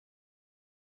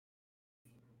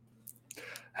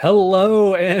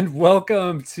Hello and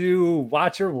welcome to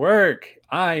Watch Your Work.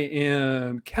 I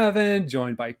am Kevin,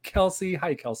 joined by Kelsey.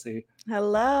 Hi, Kelsey.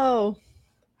 Hello.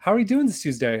 How are you doing this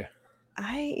Tuesday?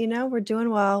 We're doing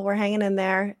well. We're hanging in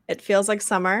there. It feels like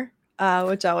summer,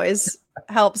 which always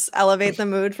helps elevate the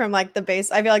mood from like the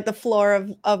base. I feel like the floor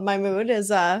of my mood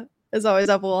is always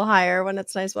up a little higher when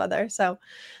it's nice weather. So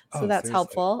Oh, that's seriously.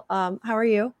 helpful. How are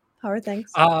you? How are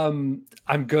things? I'm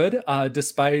good.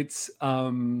 Despite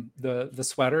the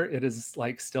sweater, it is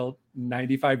like still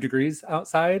 95 degrees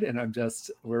outside, and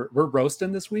we're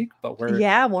roasting this week, but we're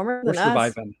Yeah, warmer we're than us.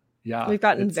 surviving. Yeah, We've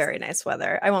gotten it's very nice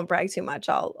weather. I won't brag too much.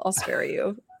 I'll spare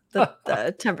you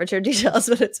the temperature details,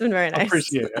 but it's been very nice.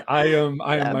 appreciate it. I am Yeah,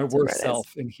 my it's been very worst nice.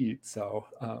 self in heat, so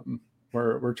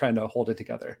we're trying to hold it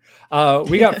together.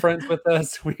 We got friends with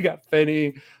us. We got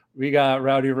Finney, we got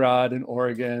Rowdy Rod in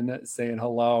Oregon saying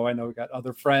hello. I know we got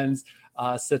other friends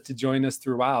set to join us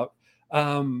throughout.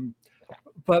 Um,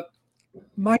 but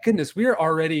my goodness, we are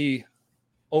already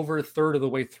over a third of the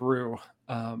way through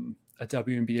a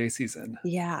WNBA season.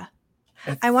 Yeah.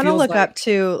 It I wanna feels look up like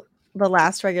to the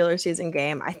last regular season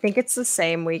game. I think it's the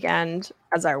same weekend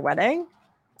as our wedding.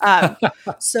 Um,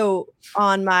 so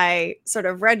on my sort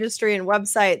of registry and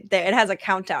website, it has a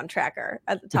countdown tracker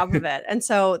at the top of it, and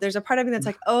so there's a part of me that's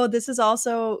like, "Oh, this is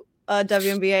also a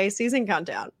WNBA season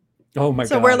countdown." oh my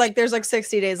So we're gosh, like there's like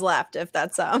 60 days left if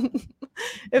that's,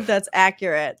 if that's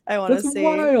accurate. I wanna that's see.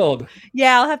 wild.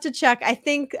 Yeah, I'll have to check. I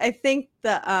think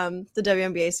the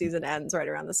WNBA season ends right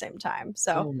around the same time.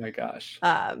 So, Oh my gosh.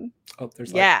 um, Oh,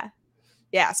 there's like yeah.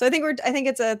 Yeah, so I think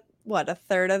it's a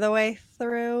third of the way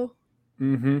through?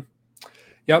 mm-hmm.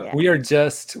 Yep, Yeah. we are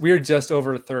just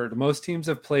over a third. Most teams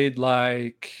have played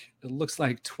like it looks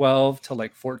like 12 to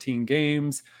like 14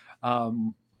 games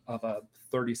of a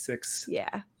 36 Yeah.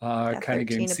 Yeah, kind of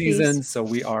game 13 apiece. season. So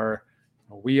we are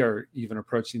even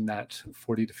approaching that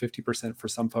 40 to 50% for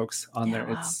some folks on Yeah, there.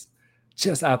 wow. It's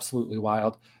just absolutely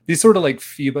wild. These sort of like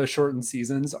FIBA shortened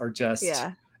seasons are just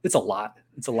Yeah. it's a lot.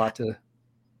 It's a lot to get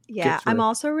Yeah, I'm through.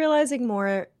 also realizing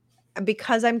more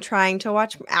because I'm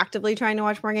actively trying to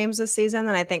watch more games this season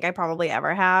than I think I probably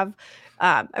ever have.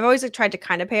 I've always, like, tried to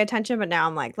kinda pay attention, but now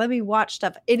I'm like, "Let me watch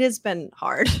stuff." It has been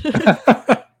hard.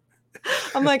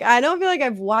 I'm like, "I don't feel like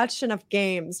I've watched enough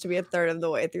games to be a third of the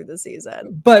way through the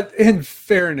season." But in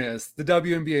fairness, the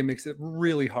WNBA makes it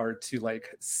really hard to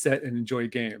like sit and enjoy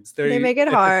games. They They make it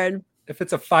hard. if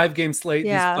it's a 5 game slate,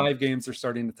 these Yeah. 5 games are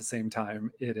starting at the same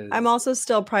time. It I'm is also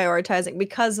still prioritizing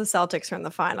because the Celtics are in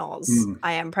the finals. mm,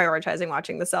 I am prioritizing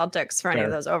watching the Celtics for any of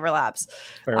fair, those overlaps.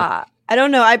 fair. I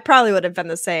don't know. I probably would have been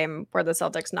the same were the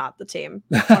Celtics not the team,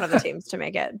 one of the teams to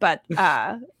make it, but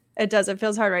it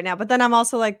feels hard right now. But then I'm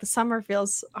also like the summer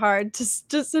feels hard to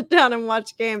sit down and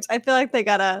watch games. I feel like they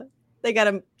gotta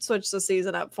switch the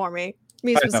season up for me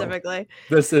I know. specifically.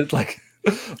 This is like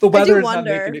the I do weather is not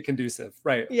making wonder. it conducive,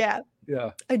 right? Yeah,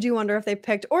 Yeah. I do wonder if they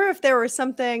picked or if there was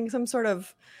some sort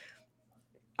of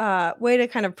way to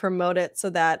kind of promote it so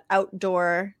that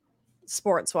outdoor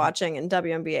sports watching and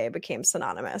WNBA became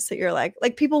synonymous. That you're like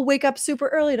people wake up super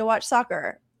early to watch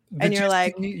soccer, and Did you're you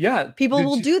like, see? Yeah. people Did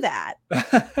will you? do that,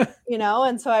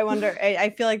 And so I wonder. I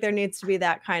feel like there needs to be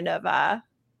that kind of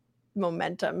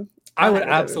momentum I would behind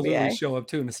the absolutely WNBA. show up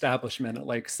to an establishment at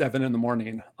like 7 in the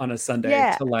morning on a Sunday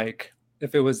Yeah, to like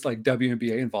if it was like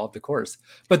WNBA involved, of course.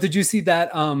 But did you see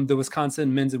that the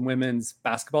Wisconsin men's and women's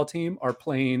basketball team are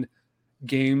playing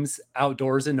games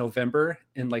outdoors in November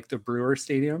in like the Brewer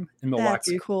Stadium in that's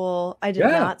Milwaukee? cool. I did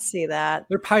Yeah, not see that.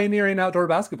 they're pioneering outdoor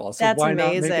basketball, so That's why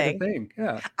not make it a amazing. thing?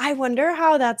 Yeah. I wonder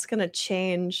how that's gonna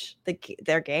change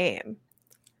their game.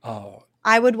 Oh,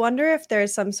 I would wonder if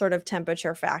there's some sort of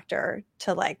temperature factor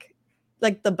to like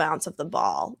the bounce of the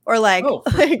ball or like oh,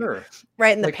 for like sure.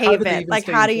 right in the Like, how do they pavement. even Like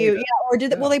stay how do you inflated? yeah, or do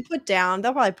they Yeah,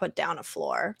 they'll probably put down a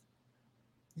floor.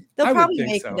 They'll I would probably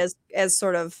think make it so. as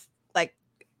sort of like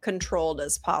controlled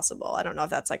as possible. I don't know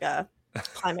if that's like a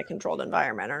climate controlled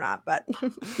environment or not, but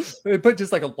They put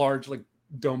just like a large like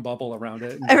dome bubble around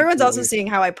it and everyone's also really seeing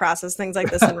how I process things like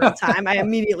this in real time. I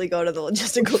immediately go to the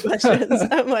logistical questions.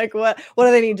 I'm like, what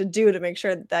do they need to do to make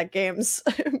sure that game's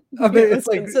I mean, as it's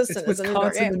like it's consistent as an indoor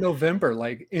Wisconsin game? in November.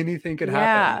 Like anything could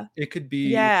happen. Yeah. It could be,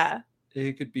 Yeah.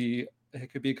 it could be,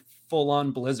 it could be full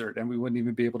on blizzard, and we wouldn't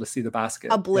even be able to see the A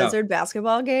basket. Yeah, blizzard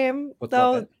basketball game, would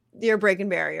love though, it. you're breaking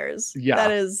barriers. Yeah.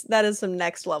 That is some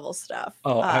next level stuff.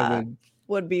 Oh, I would.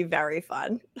 Would be very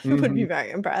fun. Would be Mhm.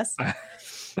 very impressed.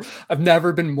 I've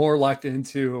never been more locked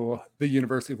into the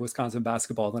University of Wisconsin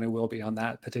basketball than I will be on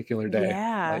that particular day.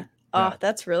 Yeah. Like, Oh, yeah,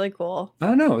 that's really cool. I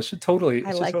don't know. I It should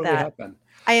like totally that. happen.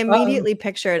 I Um, immediately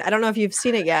pictured I don't know if you've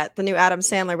seen it yet, the new Adam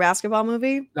Sandler basketball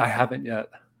movie. I haven't yet.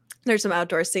 There's some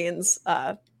outdoor scenes,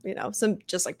 some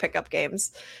just like pickup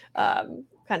games, kind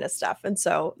of stuff. And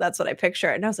so that's what I picture.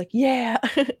 And I was like, yeah,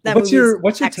 that What's movie's your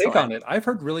take excellent. on it? I've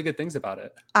heard really good things about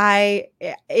it.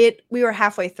 We were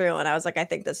halfway through and I was like, I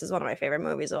think this is one of my favorite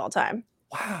movies of all time.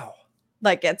 Wow.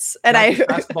 Like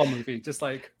basketball movie, just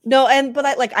like no,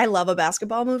 I love a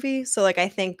basketball movie. So like I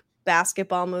think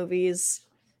basketball movies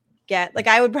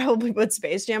I would probably put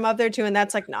Space Jam up there too, and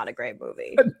that's like not a great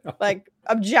movie. No. Like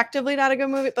objectively not a good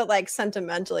movie, but like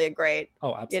sentimentally a great.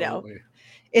 Oh, absolutely.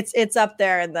 It's up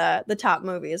there in the top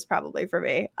movies probably for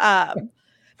me.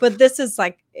 But this is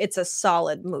like it's a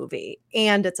solid movie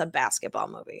and it's a basketball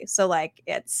movie, so like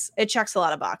it checks a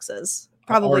lot of boxes.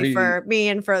 Probably for me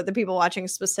and for the people watching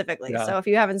specifically. Yeah. So if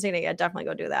you haven't seen it yet, definitely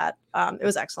go do that. It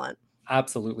was excellent.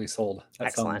 Absolutely sold.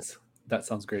 Excellent. That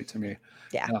sounds great to me.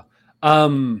 Yeah.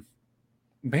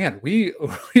 Man, we've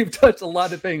touched a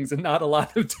lot of things and not a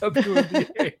lot of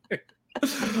WNBA.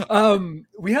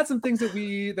 We had some things that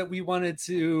we wanted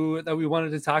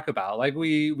to talk about. Like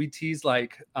we teased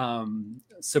like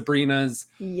Sabrina's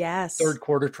third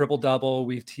quarter triple double.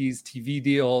 We've teased TV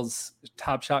deals,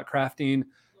 Top Shot crafting.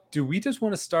 Do we just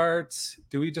want to start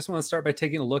by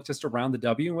taking a look just around the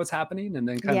W and what's happening, and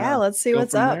then let's see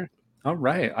what's up there? All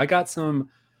right, I got some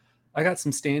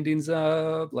standings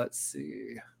up. Let's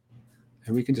see,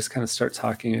 and we can just kind of start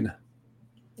talking.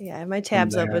 Yeah, my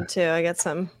tab's open too. I got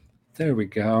some. There we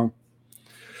go.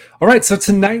 All right, so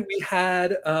tonight we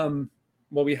had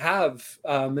we have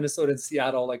Minnesota and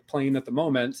Seattle like playing at the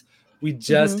moment. We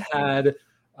just had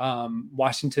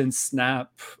Washington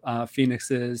snap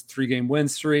Phoenix's 3-game win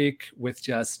streak with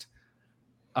just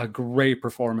a great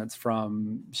performance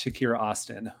from Shakira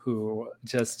Austin, who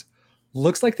just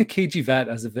looks like the KG vet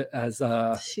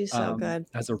she's so good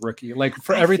as a rookie. Like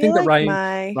for everything that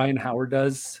Ryan Howard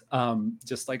does,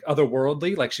 just like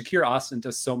otherworldly. Like Shakira Austin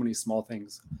does so many small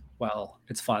things. Well,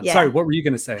 it's fun. Yeah. Sorry, what were you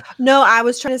gonna say? No, I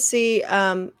was trying to see.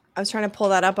 I was trying to pull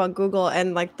that up on Google,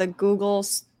 and like the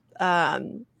Google's.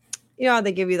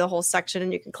 They give you the whole section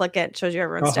and you can click it. It shows you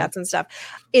everyone's stats and stuff.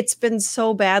 It's been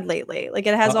so bad lately. Like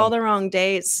it has all the wrong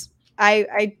days.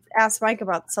 I asked Mike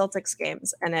about Celtics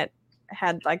games and it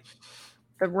had like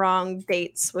the wrong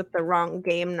dates with the wrong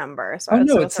game number. So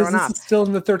it says this is still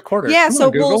in the third quarter. Yeah.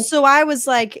 So I was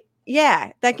like,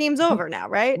 yeah, that game's over now,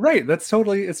 right? Right. It's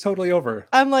totally over.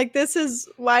 I'm like,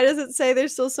 why does it say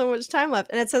there's still so much time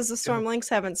left? And it says the Storm Links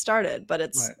haven't started, but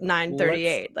it's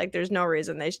 9:38. Like there's no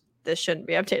reason this shouldn't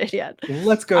be updated yet.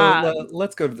 Let's go.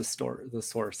 Let's go to the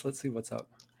source. Let's see what's up.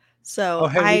 So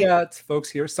we got folks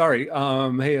here. Sorry. Hey,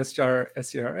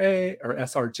 SRA or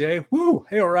SRJ. Woo.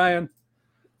 Hey, Orion.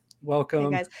 Welcome.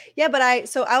 Hey guys. Yeah, but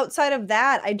so outside of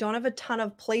that, I don't have a ton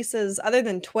of places other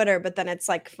than Twitter, but then it's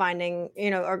like finding,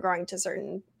 or going to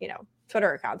certain,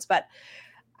 Twitter accounts. But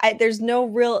there's no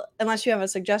real, unless you have a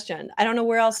suggestion, I don't know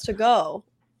where else to go.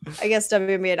 I guess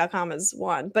WNBA.com is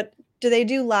one, but do they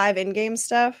do live in-game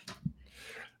stuff?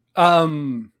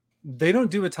 They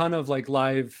don't do a ton of like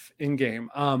live in-game.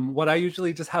 What I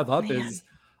usually just have up is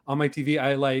on my TV.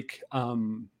 I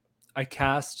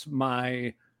cast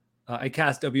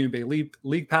WNBA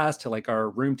League Pass to like our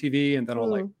room TV, and then I'll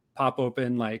like pop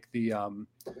open like the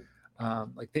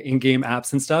in-game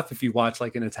apps and stuff. If you watch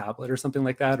like in a tablet or something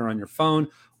like that, or on your phone,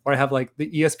 or I have like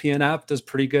the ESPN app does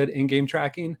pretty good in-game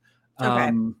tracking.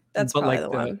 Okay, that's probably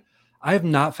the one. I have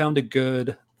not found a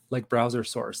good like browser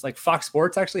source. Like Fox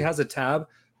Sports actually has a tab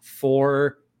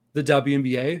for the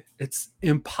WNBA. It's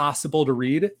impossible to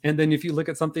read. And then if you look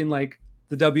at something like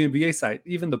the WNBA site,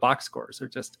 even the box scores are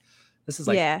just, this is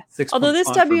like 6. Although this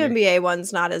WNBA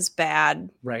one's not as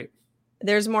bad. Right.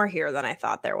 There's more here than I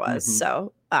thought there was.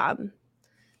 So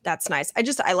that's nice.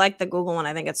 I like the Google one.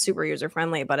 I think it's super user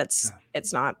friendly, but it's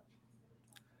not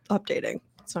updating.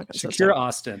 It's not consistent. Shakira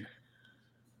Austin.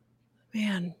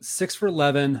 Man, 6 for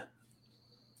 11,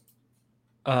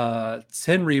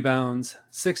 10 rebounds,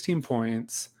 16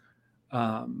 points,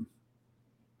 a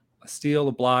steal,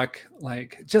 a block.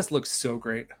 Like, just looks so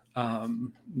great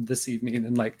this evening.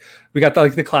 And like, we got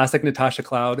the classic Natasha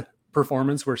Cloud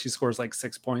performance where she scores like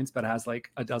 6 points but has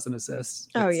like a dozen assists.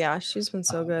 She's been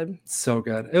so good. So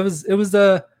good. It was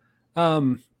a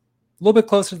little bit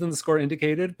closer than the score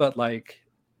indicated, but like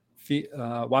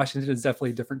Washington is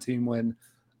definitely a different team when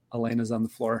Elena's on the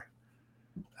floor.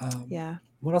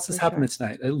 What else is happening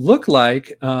tonight? It looked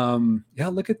like,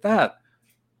 look at that.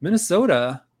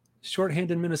 Minnesota,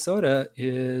 shorthanded Minnesota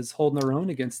is holding their own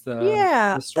against the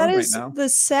Storm that is right now. The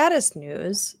saddest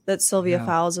news that Sylvia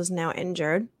Fowles is now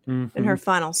injured in her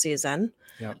final season.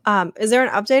 Yep. Is there an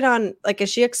update on, like, is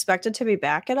she expected to be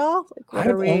back at all? Like, what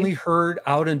I've are we? only heard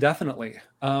out indefinitely.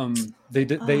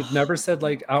 They've never said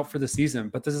like Oh. out for the season,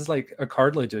 but this is like a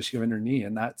cartilage issue in her knee,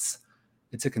 and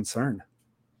it's a concern.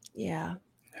 Yeah.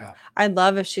 Yeah. I'd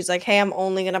love if she's like, hey, I'm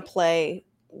only gonna play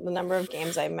the number of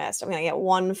games I missed. I'm gonna get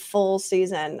one full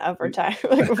season of retire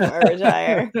before I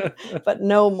retire, but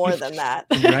no more than that.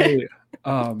 Right.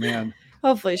 Oh man.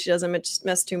 Hopefully she doesn't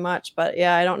miss too much, but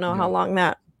yeah, I don't know how long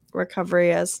that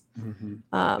recovery is.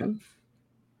 Mm-hmm.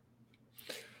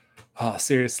 Oh,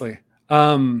 seriously.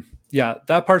 Yeah,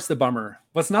 that part's the bummer.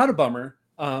 What's not a bummer,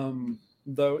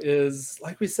 though, is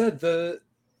like we said, the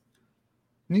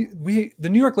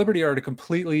New York Liberty are a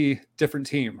completely different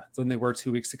team than they were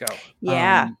 2 weeks ago.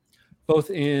 Yeah. Both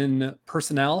in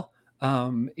personnel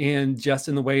and just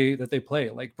in the way that they play,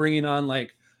 like bringing on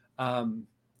like Maureen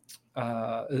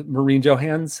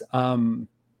Johans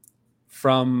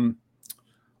from,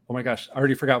 oh my gosh, I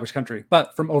already forgot which country,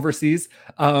 but from overseas.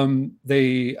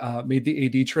 They made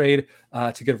the AD trade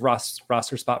to give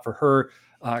roster spot for her.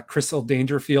 Crystal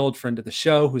Dangerfield, friend of the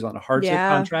show, who's on a hardship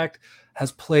contract,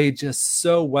 has played just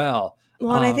so well.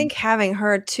 Well, and I think having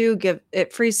her too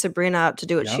frees Sabrina up to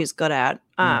do what she's good at.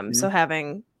 So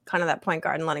having kind of that point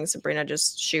guard and letting Sabrina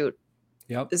just shoot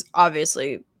is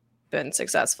obviously been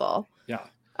successful. Yeah.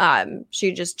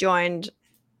 She just joined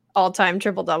all-time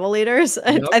triple-double leaders.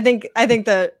 I think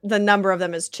the number of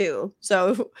them is 2.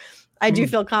 So I do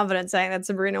feel confident saying that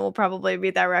Sabrina will probably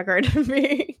beat that record.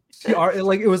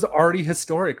 It was already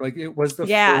historic. Like it was the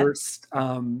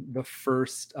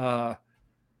first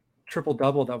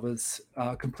triple-double that was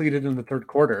completed in the third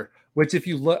quarter, which if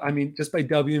you look, I mean, just by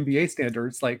WNBA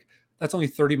standards, like that's only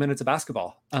 30 minutes of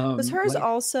basketball. Was hers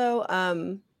also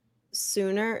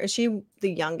sooner? Is she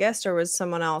the youngest or was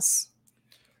someone else?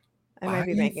 I might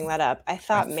be making that up. I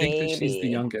thought maybe she's the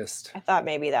youngest. I thought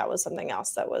maybe that was something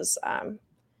else that was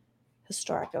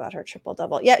historic about her triple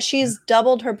double. Yeah, she's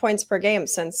doubled her points per game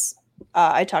since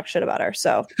I talked shit about her.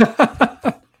 So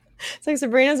it's like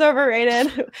Sabrina's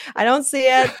overrated. I don't see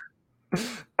it.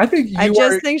 I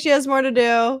think she has more to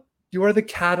do. You are the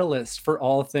catalyst for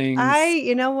all things.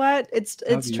 You know what?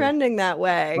 It's trending that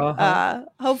way.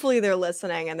 Hopefully they're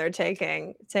listening and they're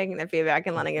taking the feedback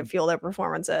and letting it fuel their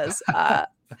performances.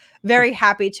 Very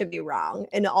happy to be wrong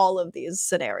in all of these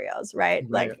scenarios, right?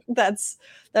 Like that's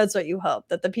what you hope,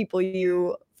 that the people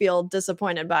you feel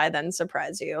disappointed by then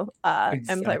surprise you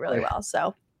and play really well.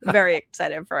 So very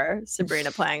excited for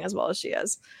Sabrina playing as well as she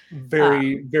is.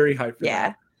 Very hyped for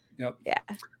that. Yep. Yeah.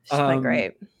 She's been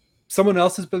great. Someone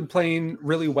else has been playing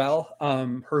really well.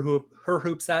 Her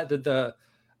Hoopsat did the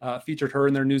featured her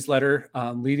in their newsletter.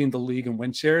 Leading the league in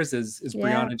win shares is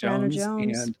Brianna Jones,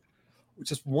 and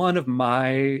just one of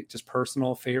my just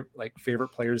personal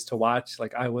favorite players to watch.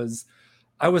 Like I was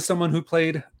someone who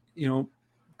played,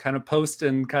 kind of post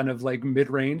and kind of like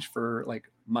mid-range for like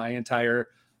my entire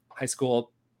high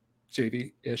school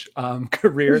JV-ish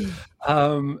career.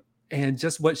 And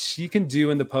just what she can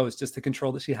do in the post, just the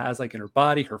control that she has, like in her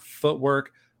body, her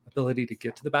footwork, ability to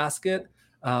get to the basket,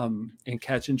 and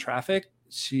catch in traffic.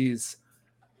 She's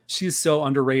so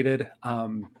underrated.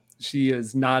 She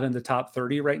is not in the top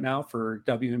 30 right now for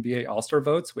WNBA All-Star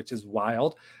votes, which is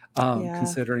wild,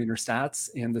 considering her stats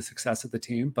and the success of the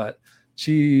team. But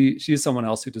she is someone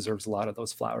else who deserves a lot of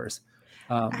those flowers.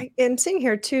 And seeing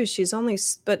here too, she's only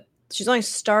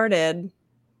started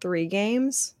 3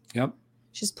 games. Yep.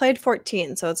 She's played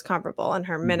 14, so it's comparable. And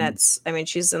her minutes, I mean,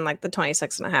 she's in like the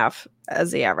 26.5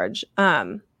 as the average.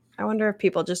 I wonder if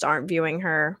people just aren't viewing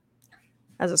her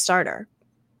as a starter.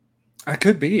 I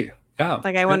could be. Yeah.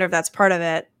 Like, I wonder if that's part of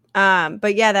it.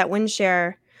 But yeah, that win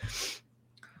share,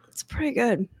 it's pretty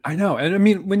good. I know. And I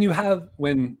mean,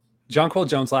 when Jonquel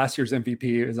Jones, last year's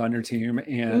MVP, is on your team,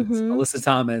 and Alyssa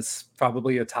Thomas,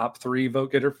 probably a top 3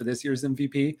 vote getter for this year's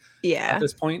MVP, at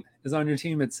this point, is on your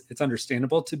team, it's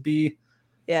understandable to be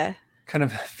kind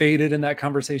of faded in that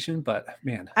conversation. But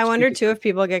man, I wonder too if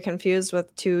people get confused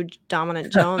with 2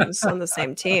 dominant Jones on the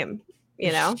same team.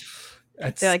 They're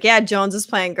like, yeah, Jones is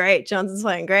playing great. And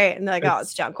they're like, oh,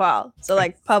 it's Jonquel. So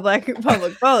like public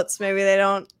votes, maybe they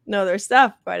don't know their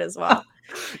stuff quite as well.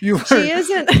 She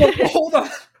isn't.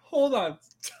 Hold on.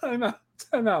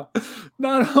 Time out.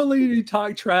 Not only did you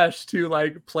talk trash to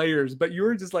like players, but you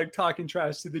were just like talking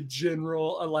trash to the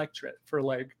general electorate for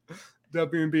like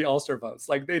WNBA All-Star votes.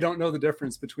 Like they don't know the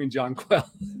difference between Jonquel.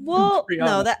 Well,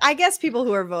 no, I guess people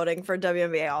who are voting for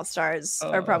WNBA All-Stars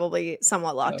are probably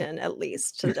somewhat locked in, at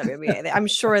least, to the WNBA. I'm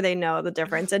sure they know the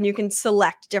difference, and you can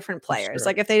select different players. Sure.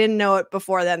 Like if they didn't know it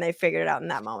before, then they figured it out in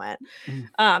that moment.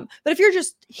 But if you're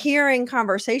just hearing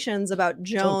conversations about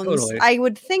Jones, I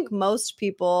would think most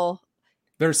people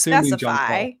They're assuming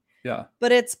specify. Jonquel. Yeah.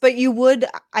 But you would,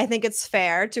 I think it's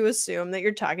fair to assume that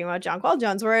you're talking about Jonquel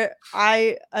Jones, where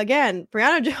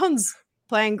Brianna Jones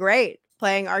playing great,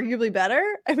 playing arguably better.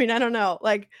 I mean, I don't know.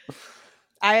 Like,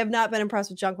 I have not been impressed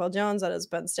with Jonquel Jones. That has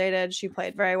been stated. She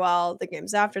played very well the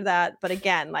games after that. But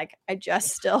again, like, I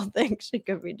just still think she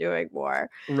could be doing more.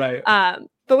 Right.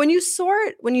 But when you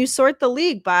sort the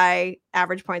league by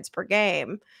average points per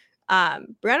game,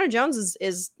 Brianna Jones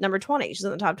is number 20. She's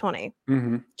in the top 20.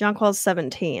 Mm-hmm. Jonquel's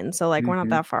 17. So like, we're not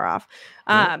that far off.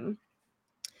 Yep.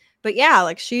 But yeah,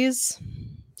 like she's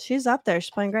up there.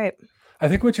 She's playing great. I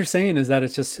think what you're saying is that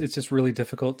it's just really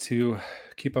difficult to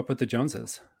keep up with the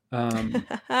Joneses. And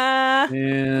how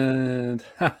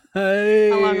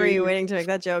long were you waiting to make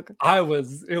that joke? It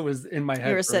was in my head.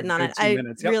 You were sitting on it. I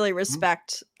really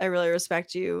respect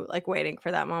you like waiting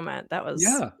for that moment. That was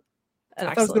I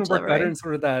thought it was going to work better in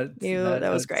sort of that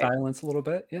was great. Silence a little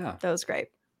bit. Yeah, that was great.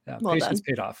 Yeah, well patience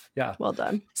paid off. Yeah, well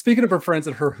done. Speaking of her friends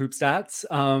at Her Hoop Stats,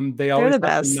 they always have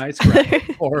a nice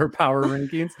graphic for power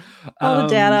rankings. All the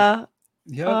data.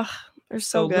 Yeah, they're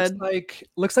so good.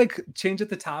 Looks like change at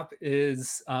the top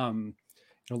is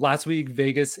last week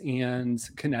Vegas and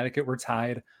Connecticut were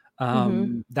tied.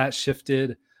 That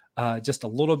shifted just a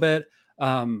little bit,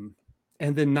 and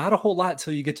then not a whole lot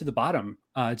till you get to the bottom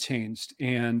changed,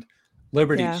 and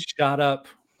Liberty shot up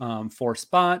 4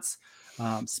 spots.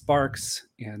 Sparks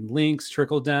and Lynx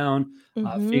trickled down.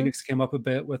 Phoenix came up a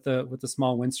bit with a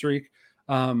small win streak.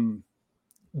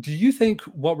 Do you think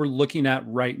what we're looking at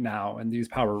right now in these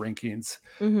power rankings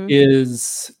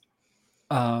is,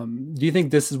 do you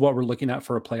think this is what we're looking at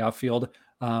for a playoff field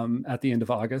at the end of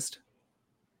August?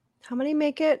 How many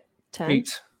make it? 10?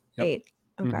 8. Yep. 8.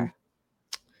 Okay.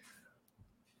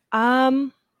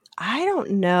 I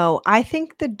don't know. I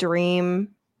think the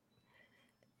Dream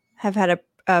have had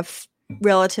a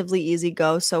relatively easy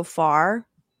go so far.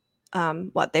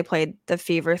 They played the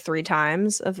Fever 3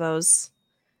 times of those,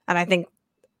 and I think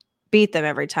beat them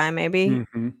every time, maybe.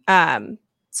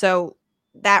 So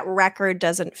that record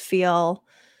doesn't feel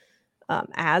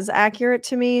as accurate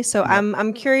to me. So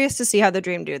I'm curious to see how the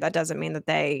Dream do. That doesn't mean that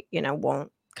they,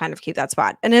 won't kind of keep that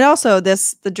spot. And it also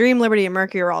the Dream, Liberty, and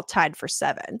Mercury are all tied for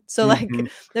 7. So like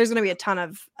there's going to be a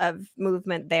ton of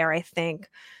movement there, I think.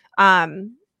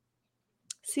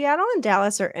 Seattle and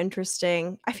Dallas are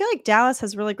interesting. I feel like Dallas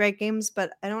has really great games,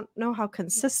 but I don't know how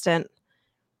consistent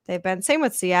they've been. Same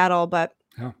with Seattle, but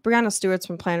Brianna Stewart's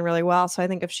been playing really well. So I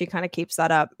think if she kind of keeps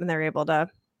that up and they're able to,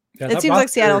 it seems like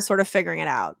Seattle's sort of figuring it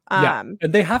out. And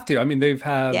they have to. I mean, they've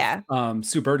had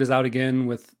Sue Bird is out again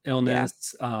with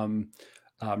illness.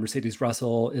 Mercedes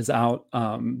Russell is out.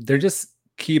 They're just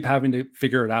keep having to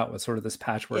figure it out with sort of this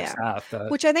patchwork staff.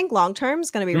 Which I think long term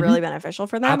is going to be really beneficial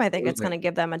for them. Absolutely. I think it's going to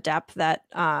give them a depth that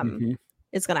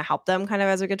is going to help them kind of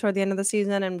as we get toward the end of the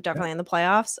season and definitely in the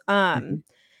playoffs. I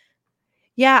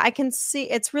can see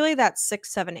it's really that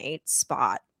 6, 7, 8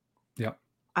 spot. Yeah.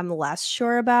 I'm less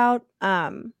sure about.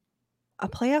 A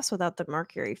playoffs without the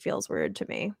Mercury feels weird to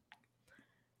me.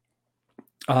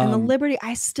 And the Liberty,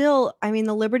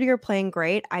 the Liberty are playing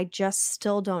great. I just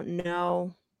still don't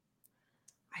know.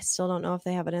 If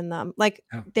they have it in them. Like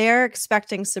they're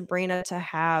expecting Sabrina to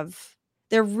have,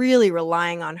 they're really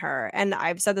relying on her. And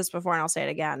I've said this before and I'll say it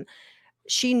again.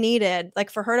 She needed, like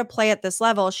for her to play at this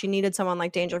level, she needed someone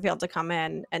like Dangerfield to come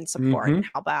in and support and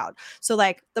help out. So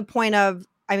like the point of,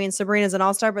 Sabrina's an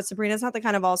all-star, but Sabrina's not the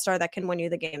kind of all-star that can win you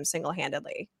the game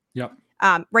single-handedly. Yep.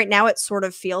 Right now it sort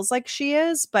of feels like she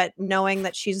is, but knowing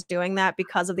that she's doing that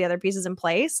because of the other pieces in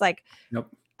place, like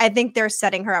I think they're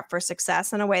setting her up for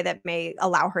success in a way that may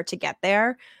allow her to get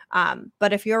there.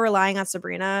 But if you're relying on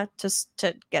Sabrina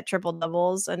to get triple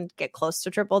doubles and get close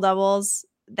to triple doubles,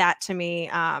 that to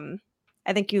me,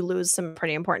 I think you lose some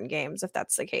pretty important games if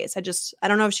that's the case. I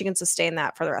don't know if she can sustain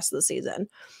that for the rest of the season.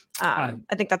 I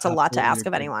think that's a lot to ask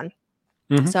of anyone.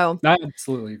 So I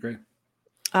absolutely agree.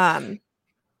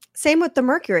 Same with the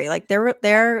Mercury. Like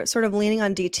they're sort of leaning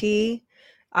on DT.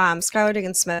 Skylar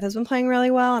Diggins-Smith has been playing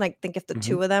really well. And I think if the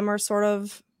two of them are sort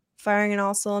of firing in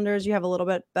all cylinders, you have a little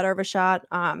bit better of a shot.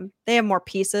 They have more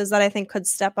pieces that I think could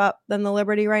step up than the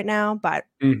Liberty right now. But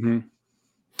I think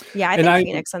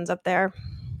Phoenix ends up there.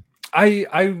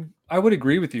 I would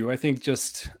agree with you. I think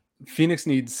just Phoenix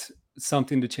needs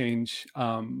something to change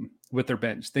with their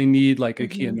bench. They need like a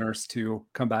Kia Nurse to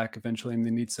come back eventually, and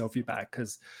they need Sophie back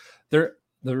because they're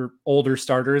older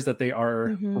starters that they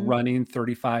are running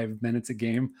 35 minutes a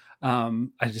game.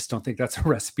 I just don't think that's a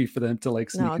recipe for them to like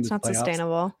sneak into the playoffs. No, it's not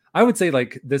sustainable. I would say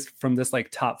like this from this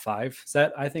like top 5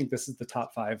 set. I think this is the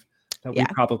top 5 that we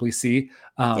probably see.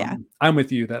 I'm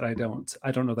with you that I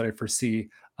don't know that I foresee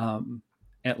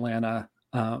Atlanta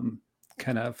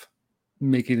kind of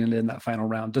making it in that final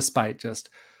round, despite just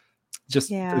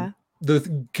Yeah.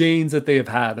 the gains that they have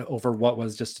had over what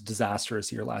was just a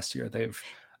disastrous year last year.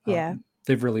 Yeah.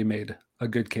 They've really made a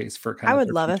good case for kind I of would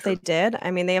their love if they future. did.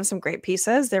 I mean, they have some great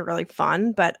pieces. They're really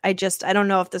fun, but I don't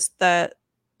know if the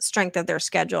strength of their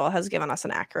schedule has given us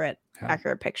an accurate Yeah.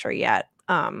 picture yet.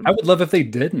 I would love if they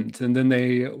didn't, and then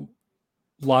they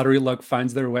lottery luck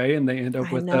finds their way, and they end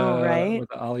up I know, right? with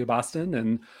the Ali Boston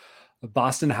and the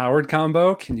Boston Howard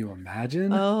combo. Can you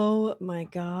imagine? Oh my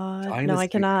God. No, I Dynasty.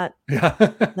 cannot.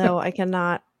 Yeah. No, I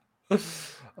cannot.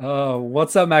 Oh,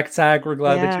 what's up, Mac Tag? We're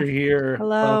glad that Yeah. you're here.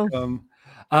 Hello. Welcome.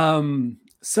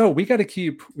 So we got to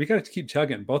keep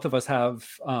chugging. Both of us have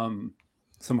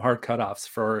some hard cutoffs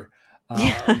for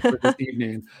this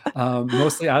evening,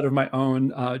 mostly out of my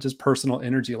own just personal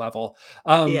energy level.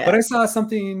 But I saw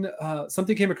something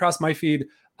came across my feed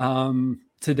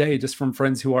today, just from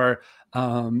friends who are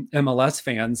MLS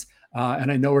fans.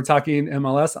 And I know we're talking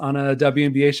MLS on a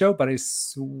WNBA show, but I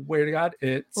swear to God,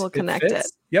 We'll it connect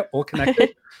fits. Yep, we'll connect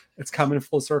it. It's coming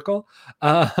full circle.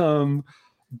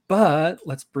 But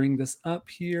let's bring this up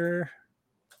here.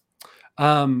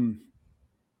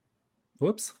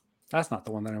 Whoops, that's not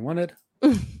the one that I wanted.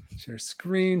 Share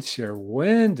screen, share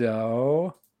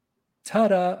window.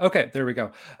 Ta-da. Okay, there we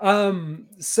go.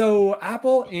 So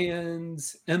Apple and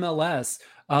MLS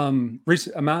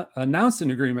announced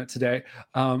an agreement today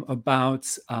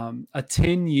about a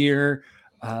 10-year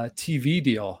TV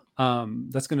deal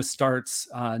that's going to start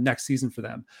next season for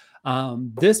them.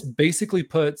 This basically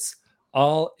puts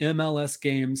all MLS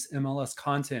games, MLS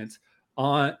content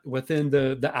on within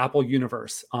the Apple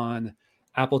universe on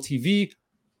Apple TV,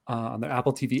 on the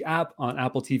Apple TV app, on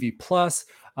Apple TV Plus.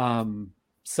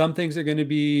 Some things are going to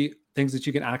be things that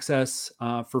you can access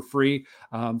for free.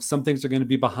 Some things are going to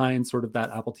be behind sort of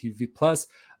that Apple TV Plus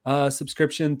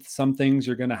subscription. Some things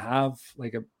you're going to have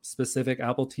like a specific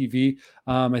Apple TV.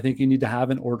 I think you need to have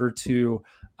in order to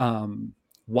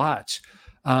watch.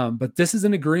 But this is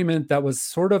an agreement that was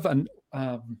sort of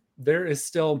there is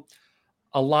still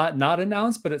a lot not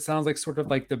announced, but it sounds like sort of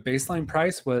like the baseline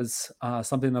price was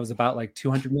something that was about like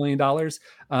 $200 million.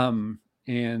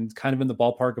 And kind of in the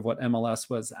ballpark of what MLS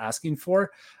was asking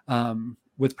for,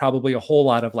 with probably a whole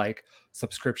lot of like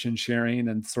subscription sharing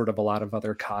and sort of a lot of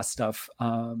other cost stuff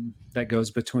that goes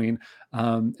between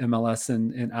MLS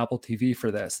and Apple TV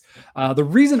for this. The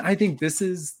reason I think this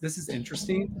is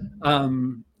interesting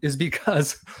is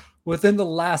because within the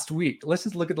last week, let's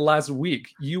just look at the last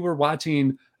week, you were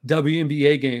watching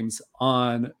WNBA games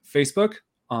on Facebook,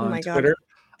 on Twitter,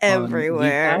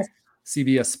 everywhere, on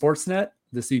CBS Sportsnet,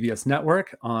 the CBS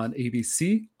network, on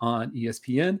ABC, on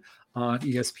ESPN, on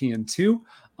ESPN2,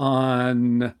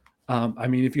 on I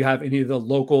mean, if you have any of the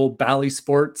local Bally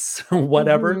Sports,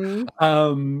 whatever,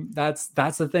 that's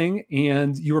the thing.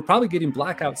 And you were probably getting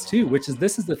blackouts too,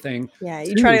 this is the thing. Yeah,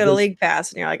 you try to go to League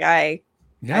Pass, and you're like, I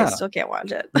still can't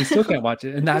watch it. You still can't watch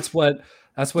it, and that's what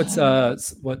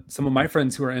some of my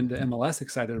friends who are into MLS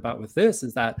excited about with this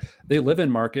is that they live in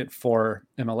market for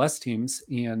MLS teams,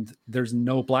 and there's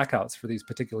no blackouts for these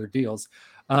particular deals.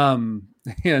 And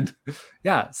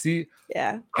I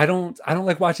don't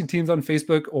like watching teams on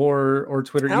Facebook or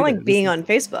Twitter. I don't like being on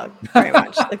Facebook very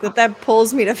much. Like that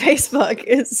pulls me to Facebook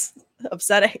is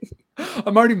upsetting.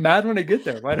 I'm already mad when I get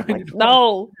there. Why don't I need to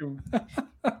no?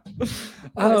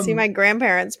 I see my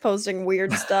grandparents posting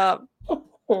weird stuff.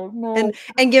 Oh, no.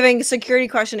 And giving security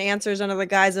question answers under the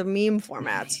guise of meme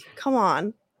formats. Come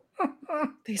on.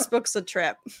 Facebook's a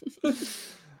trip.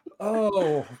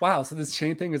 Oh, wow. So this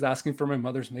chain thing is asking for my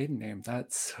mother's maiden name.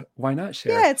 That's why not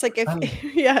share? Yeah, it's like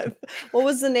what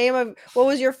was the name of what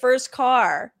was your first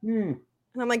car? And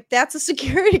I'm like, that's a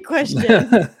security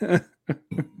question.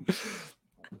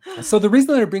 So the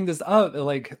reason that I bring this up,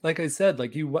 like I said,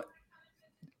 like what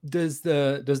does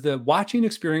the watching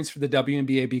experience for the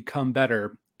WNBA become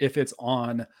better if it's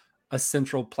on a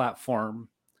central platform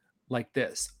like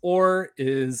this? Or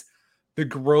is the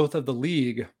growth of the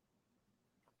league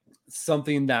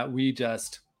something that you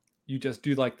just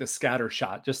do like the scatter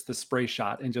shot, just the spray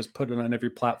shot, and just put it on every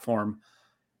platform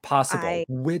possible?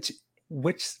 Which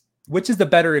is the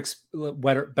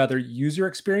better user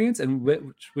experience, and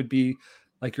which would be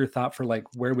like your thought for like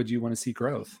where would you want to see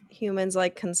growth? Humans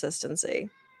like consistency.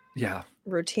 Yeah.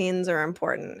 Routines are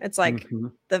important. It's like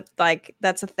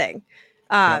that's a thing.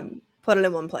 Put it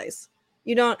in one place.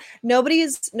 You don't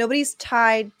nobody's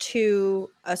tied to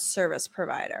a service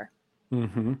provider.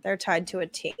 They're tied to a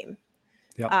team.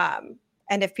 And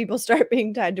if people start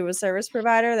being tied to a service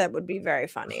provider, that would be very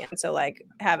funny. And so like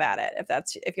have at it.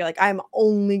 If you're like, I'm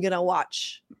only gonna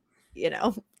watch,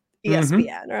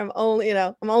 ESPN, or I'm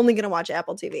only going to watch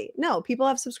Apple TV. No, people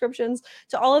have subscriptions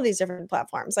to all of these different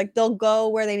platforms. Like they'll go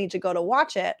where they need to go to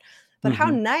watch it. But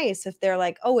how nice if they're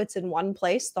like, oh, it's in one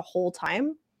place the whole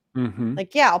time.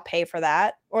 Like, yeah, I'll pay for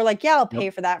that. Or like, yeah, I'll pay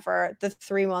for that for the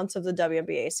 3 months of the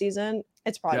WNBA season.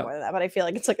 It's probably more than that, but I feel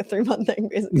like it's like a 3-month thing,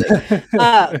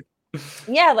 basically.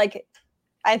 Yeah, like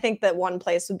I think that one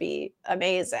place would be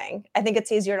amazing. I think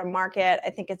it's easier to market.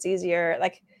 I think it's easier,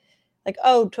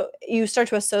 you start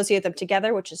to associate them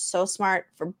together, which is so smart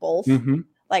for both.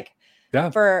 Like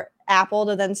for Apple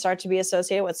to then start to be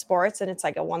associated with sports, and it's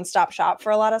like a one-stop shop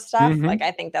for a lot of stuff. Like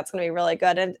I think that's going to be really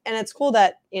good. And it's cool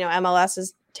that, MLS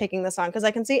is taking this on, because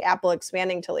I can see Apple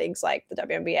expanding to leagues like the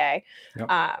WNBA.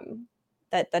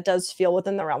 That does feel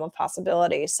within the realm of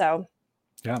possibility. So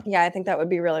yeah, I think that would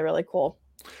be really, really cool.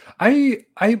 I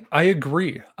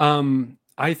agree.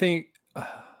 I think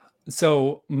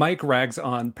so. Mike rags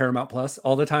on Paramount Plus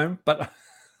all the time, but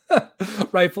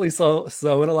rightfully so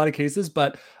in a lot of cases.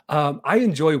 But I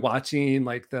enjoy watching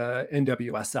like the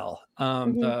NWSL,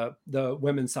 the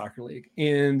women's soccer league,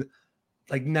 and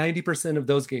like 90% of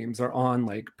those games are on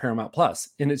like Paramount Plus,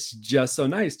 and it's just so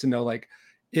nice to know like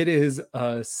it is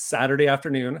a Saturday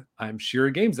afternoon. I'm sure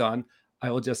a game's on. I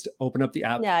will just open up the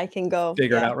app. Yeah, I can go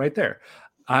figure it out right there.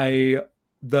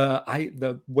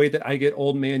 The way that I get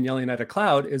old man yelling at a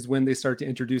cloud is when they start to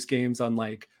introduce games on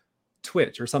like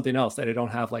Twitch or something else that I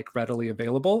don't have like readily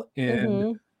available.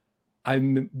 And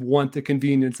I want the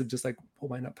convenience of just like, well,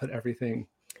 why not put everything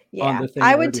on the thing?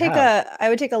 I would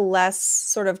take a less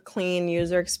sort of clean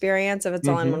user experience if it's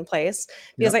all in one place,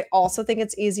 because I also think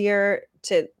it's easier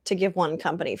to give one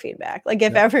company feedback. Like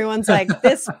if everyone's like,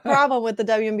 this problem with the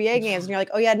WNBA games, and you're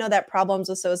like, oh yeah, no, that problem's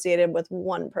associated with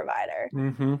one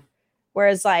provider.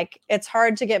 Whereas like it's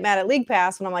hard to get mad at League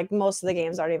Pass when I'm like, most of the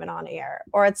games aren't even on air,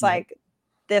 or it's like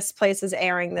this place is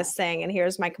airing this thing, and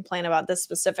here's my complaint about this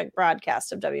specific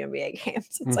broadcast of WNBA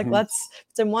games. It's like,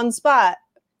 it's in one spot.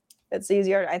 It's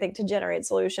easier, I think, to generate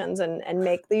solutions and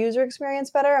make the user experience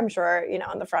better. I'm sure,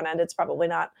 on the front end, it's probably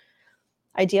not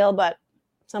ideal, but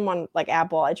someone like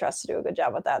Apple, I trust to do a good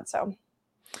job with that. So,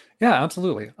 yeah,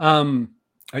 absolutely.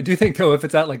 I do think though, if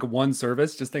it's at like one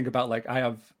service, just think about like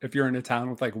if you're in a town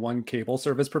with like one cable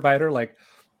service provider, like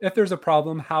if there's a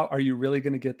problem, how are you really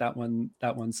going to get that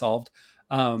one solved?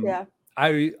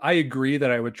 I agree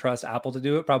that I would trust Apple to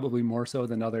do it, probably more so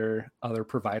than other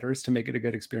providers, to make it a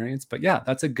good experience. But yeah,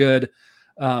 that's a good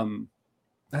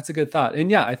thought.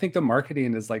 And yeah, I think the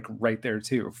marketing is like right there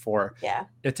too for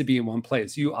it to be in one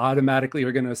place. You automatically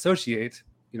are going to associate,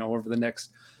 over the next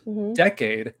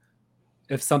decade,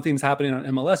 if something's happening on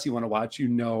MLS you want to watch,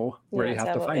 where you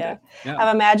have to find it. Yeah.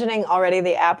 I'm imagining already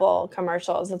the Apple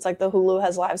commercials. It's like the Hulu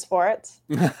has live sports.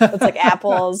 It's like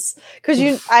Apple's,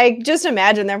 because I just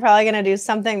imagine they're probably going to do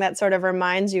something that sort of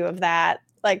reminds you of that.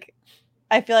 Like,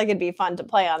 I feel like it'd be fun to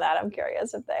play on that. I'm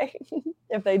curious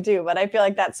if they do, but I feel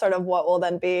like that's sort of what will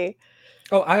then be.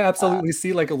 Oh, I absolutely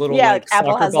see like a little like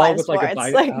Apple has ball live with sports. like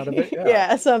a bite out of it.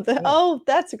 Yeah, something. Yeah. Oh,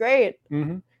 that's great.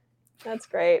 That's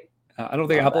great. I don't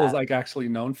think Apple is like actually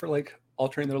known for like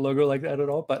altering their logo like that at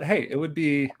all, but hey, it would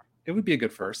be a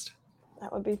good first.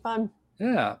 That would be fun.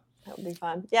 Yeah. That would be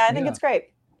fun. Yeah, I think it's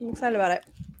great. I'm excited about it.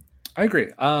 I agree.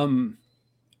 I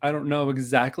don't know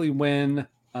exactly when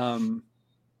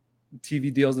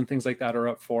TV deals and things like that are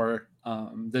up for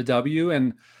the W,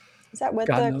 and is that with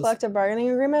the collective bargaining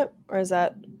agreement, or is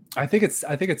that? I think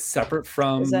it's separate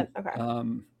from. Is it? Okay.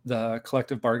 The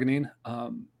collective bargaining.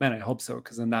 Man, I hope so,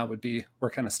 because then we're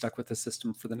kind of stuck with the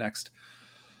system for the next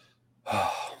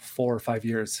 4 or 5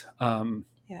 years.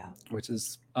 Which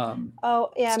is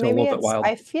maybe it's wild.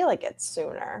 I feel like it's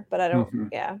sooner, but I don't.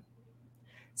 Yeah.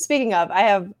 Speaking of, I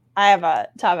have a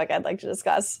topic I'd like to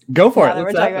discuss. Go for it.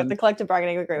 We're talking about the collective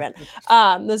bargaining agreement.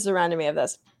 This is reminding me of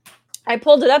this. I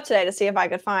pulled it up today to see if I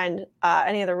could find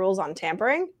any of the rules on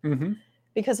tampering.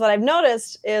 Because what I've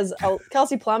noticed is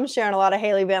Kelsey Plum sharing a lot of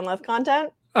Hailey Van Lith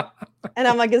content. And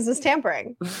I'm like, is this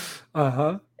tampering?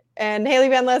 And Hailey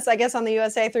Van Lith, I guess, on the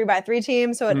USA 3x3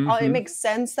 team. So it makes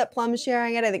sense that Plum's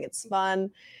sharing it. I think it's fun.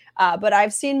 But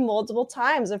I've seen multiple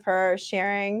times of her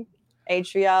sharing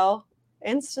HVL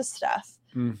Insta stuff.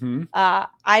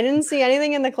 I didn't see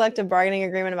anything in the collective bargaining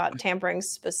agreement about tampering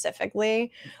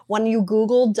specifically. When you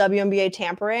Google WNBA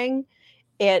tampering,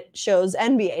 it shows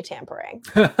NBA tampering.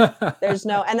 There's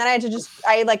no, and then I had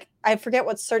to I forget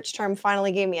what search term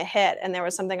finally gave me a hit. And there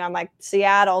was something on like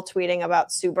Seattle tweeting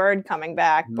about Sue Bird coming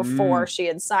back before she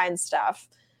had signed stuff.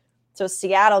 So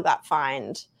Seattle got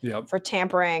fined for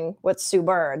tampering with Sue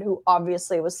Bird, who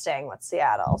obviously was staying with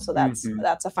Seattle. So that's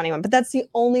a funny one. But that's the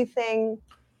only thing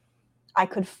I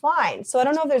could find. So I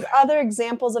don't know if there's other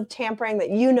examples of tampering that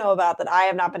you know about that I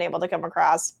have not been able to come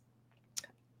across.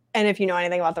 And if you know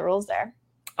anything about the rules there.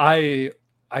 I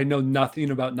know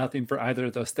nothing about nothing for either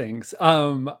of those things.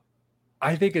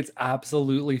 I think it's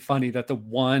absolutely funny that the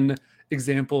one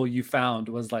example you found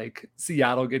was like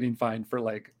Seattle getting fined for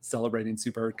like celebrating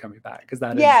Super Herd coming back, because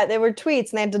there were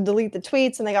tweets and they had to delete the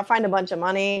tweets and they got fined a bunch of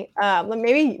money.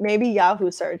 Maybe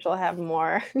Yahoo search will have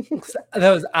more.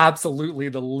 That was absolutely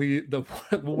the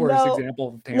worst example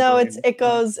of tampering. No, it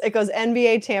goes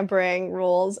NBA tampering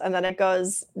rules and then it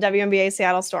goes WNBA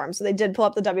Seattle Storm. So they did pull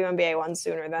up the WNBA one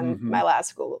sooner than my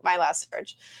last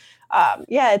search.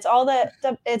 It's all the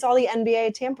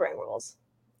NBA tampering rules.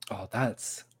 Oh,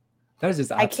 that is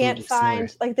just I can't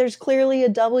find like there's clearly a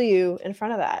W in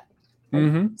front of that.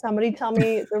 Like, somebody tell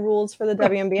me the rules for the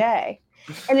WNBA.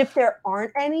 And if there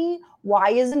aren't any, why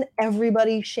isn't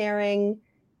everybody sharing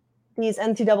these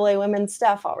NCAA women's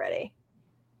stuff already?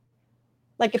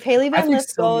 Like if Hailey Van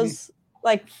Lith goes,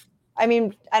 like, I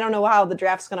mean, I don't know how the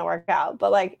draft's going to work out,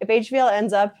 but like if HVL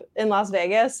ends up in Las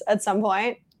Vegas at some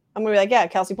point, I'm going to be like, yeah,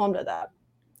 Kelsey Plum did that.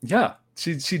 Yeah,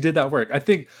 she did that work. I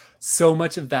think so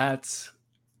much of that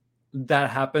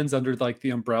happens under like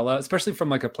the umbrella, especially from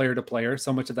like a player to player.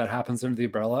 So much of that happens under the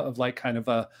umbrella of like kind of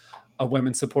a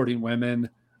women supporting women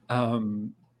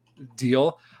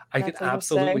deal. I can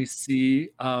absolutely see.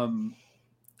 Men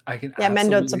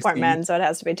don't support men, so it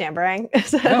has to be tampering.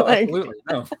 No, absolutely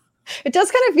no. It does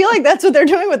kind of feel like that's what they're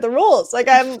doing with the rules. Like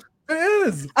it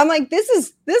is. I'm like,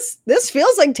 this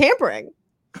feels like tampering.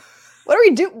 What do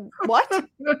we do? What?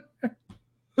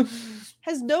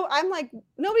 I'm like,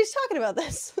 nobody's talking about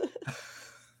this.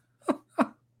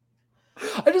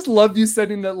 I just love you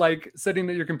sitting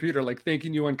at your computer, like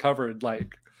thinking you uncovered,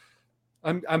 like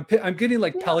I'm getting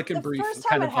like Pelican Brief. The first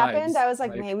time it happened, I was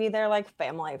like, maybe they're like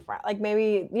family friend. Like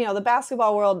maybe, the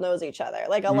basketball world knows each other.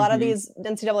 Like a lot of these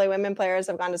NCAA women players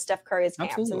have gone to Steph Curry's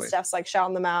camps and Steph's like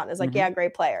shouting them out and is like, yeah,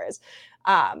 great players.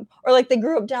 Or like they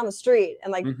grew up down the street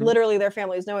and like literally their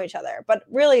families know each other. But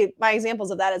really my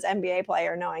examples of that is NBA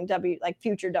player knowing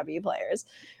future W players.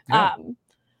 Yeah.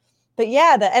 But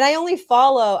yeah, and I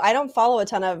don't follow a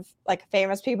ton of like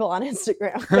famous people on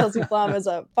Instagram. Kelsey Plum is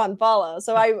a fun follow.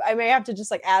 So I may have to just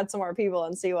like add some more people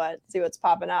and see what's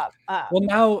popping up.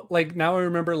 Now I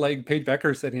remember like Paige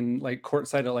Becker sitting like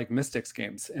courtside at like Mystics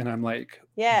games. And I'm like,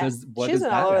 she's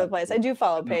all over the place. I do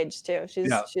follow Paige too.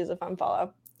 She's a fun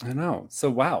follow. I know.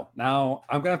 So wow. Now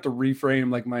I'm gonna have to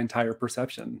reframe like my entire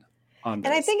perception on this.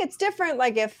 And I think it's different.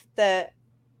 Like if the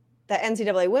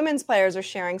NCAA women's players are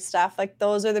sharing stuff, like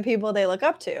those are the people they look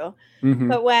up to.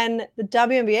 But when the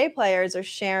WNBA players are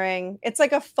sharing, it's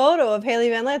like a photo of Hailey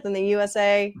Van Lith in the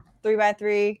USA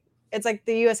 3x3. It's like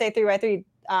the USA 3x3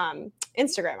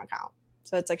 Instagram account.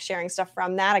 So it's like sharing stuff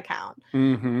from that account.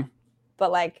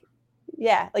 But like,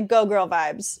 yeah, like go girl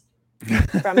vibes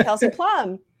from Kelsey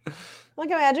Plum. Like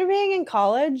imagine being in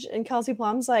college and Kelsey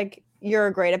Plum's like,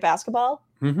 you're great at basketball.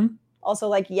 Also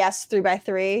like, yes,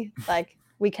 3x3. Like,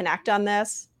 we connect on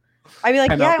this. I'd be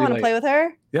like, I want to play with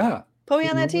her. Yeah. Put me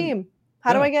on that team.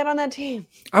 How do I get on that team?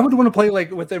 I would want to play like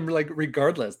with them, like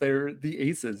regardless. They're the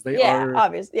aces. They are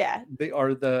obviously. Yeah. They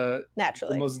are the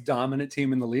most dominant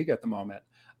team in the league at the moment.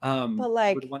 But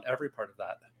like, I would want every part of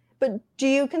that. But do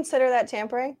you consider that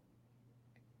tampering?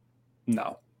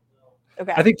 No.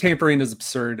 Okay. I think tampering is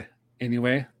absurd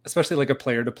anyway, especially like a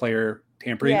player to player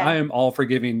tampering. I am all for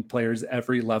giving players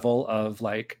every level of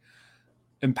like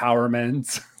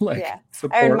empowerment,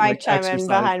 support. I heard Mike chime in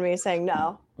behind me saying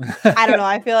no. I don't know.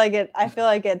 I feel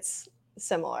like it's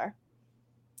similar.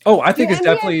 Oh, I think it's NBA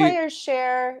definitely players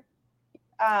share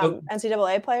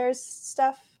NCAA players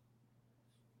stuff.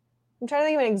 I'm trying to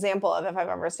think of an example of if I've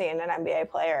ever seen an NBA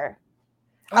player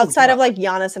outside of like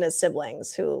Giannis and his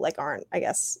siblings who like aren't, I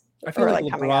guess. I feel like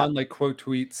LeBron like quote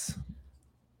tweets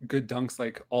good dunks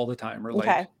like all the time or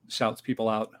like shouts people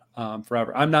out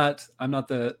forever. I'm not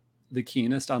the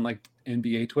keenest on like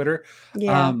NBA Twitter.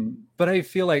 But I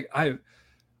feel like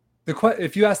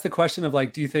if you ask the question of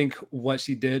like, do you think what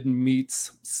she did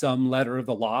meets some letter of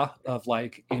the law of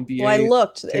like NBA? Well, I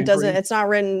looked. Tampering? It doesn't. It's not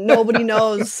written. Nobody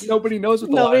knows. Nobody knows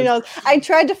what nobody knows. I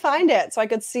tried to find it so I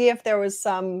could see if there was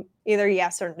some either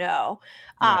yes or no.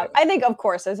 I think, of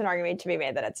course, there's an argument to be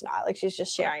made that it's not. Like she's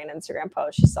just sharing an Instagram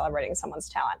post. She's celebrating someone's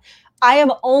talent. I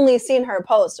have only seen her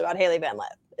post about Hailey Van Lith.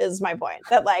 Is my point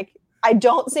that like. I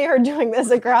don't see her doing this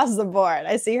across the board.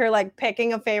 I see her like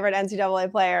picking a favorite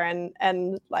NCAA player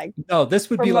and like this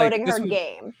would be like her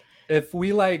game. If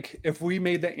we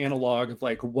made the analog of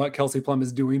like what Kelsey Plum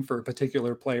is doing for a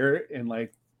particular player and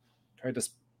like tried to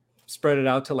spread it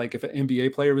out to like if an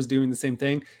NBA player was doing the same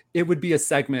thing, it would be a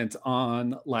segment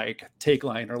on like Take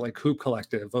Line or like Hoop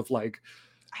Collective of like,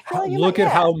 look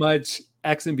at how much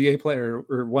X NBA player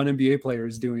or one NBA player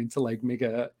is doing to like make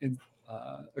a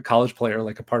college player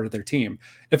like a part of their team.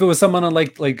 If it was someone on I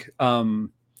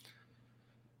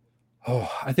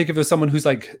think if it was someone whose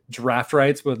like draft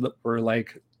rights were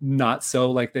like not so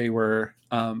like they were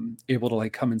able to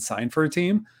like come and sign for a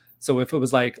team. So if it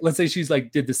was like, let's say she's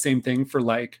like did the same thing for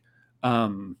like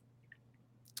Miriam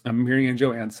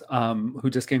Johanns, who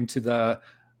just came to the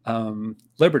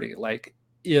Liberty. Like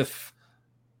if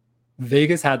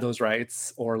Vegas had those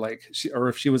rights, or like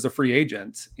if she was a free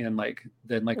agent and like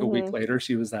then like a week later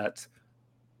she was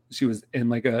in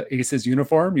like a Aces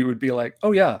uniform, you would be like,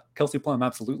 oh yeah, Kelsey Plum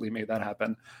absolutely made that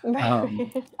happen.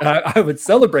 I would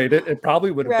celebrate it. It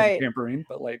probably would have been tampering,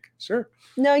 but like, sure.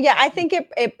 No, yeah, I think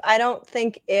I don't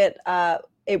think it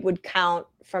would count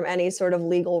from any sort of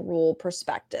legal rule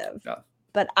perspective. Yeah.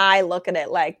 But I look at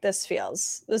it like this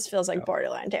feels like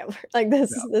borderline tamper. Like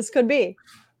this could be.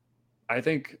 I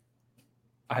think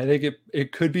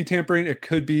it could be tampering. It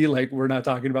could be like we're not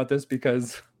talking about this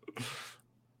because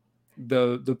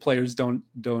the players don't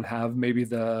have maybe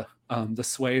the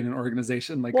sway in an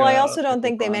organization like. Well, I also don't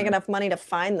think they make enough money to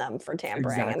fine them for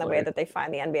tampering in the way that they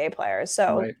fine the NBA players.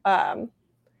 So,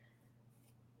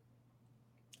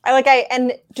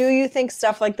 and do you think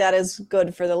stuff like that is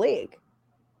good for the league?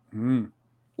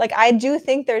 Like, I do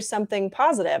think there's something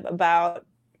positive about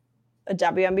a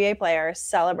WNBA player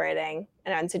celebrating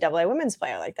an NCAA women's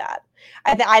player like that.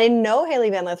 I didn't know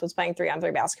Hailey Van Lith was playing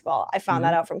 3-on-3 basketball. I found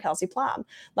that out from Kelsey Plum.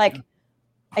 Like,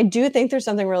 I do think there's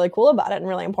something really cool about it and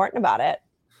really important about it.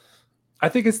 I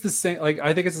think it's the same. Like,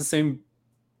 I think it's the same.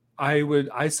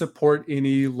 I support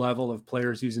any level of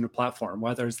players using a platform,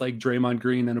 whether it's like Draymond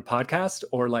Green in a podcast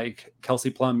or like Kelsey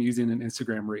Plum using an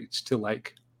Instagram reach to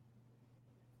like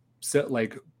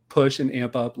push and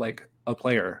amp up like a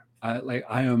player. I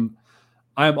am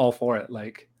all for it.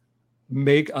 Like,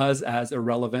 make us as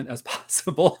irrelevant as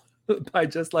possible by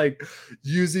just like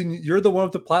you're the one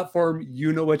with the platform,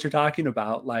 you know what you're talking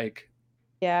about. Like,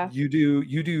 you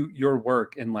do your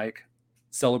work in like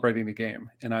celebrating the game,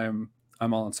 and I'm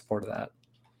all in support of that.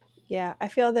 Yeah, I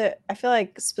feel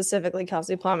like specifically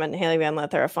Kelsey Plum and Hailey Van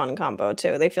Lith are a fun combo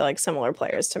too. They feel like similar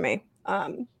players to me,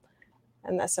 and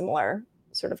a similar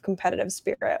sort of competitive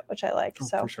spirit, which I like.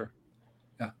 So for sure.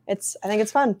 Yeah. I think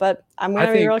it's fun, but I'm going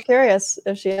to be real curious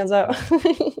if she ends up.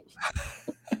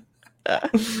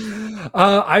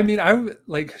 I mean,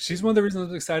 she's one of the reasons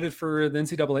I'm excited for the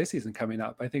NCAA season coming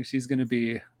up. I think she's going to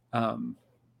be, I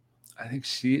think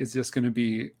she is just going to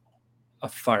be a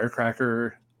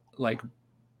firecracker, like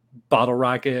bottle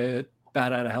rocket,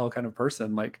 bat out of hell kind of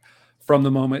person, like from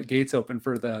the moment gates open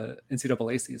for the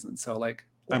NCAA season. So like,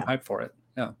 I'm hyped for it.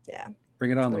 Yeah. Yeah. Bring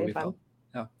it on, Louisville.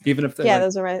 Yeah. Even if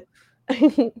those are right.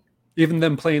 Even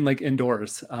them playing like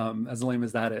indoors, as lame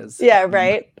as that is. Yeah,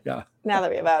 right. Yeah. Now that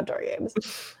we have outdoor games.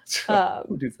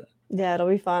 We'll do that. Yeah, it'll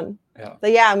be fun. Yeah.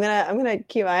 But yeah, I'm gonna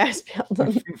keep my eyes peeled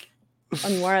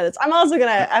on more of this. I'm also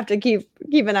gonna have to keep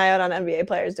an eye out on NBA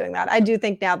players doing that. I do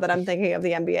think now that I'm thinking of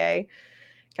the NBA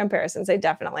comparisons,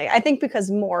 I think because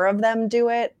more of them do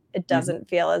it, it doesn't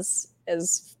feel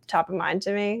as top of mind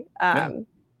to me.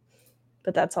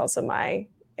 But that's also my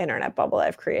internet bubble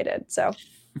I've created. So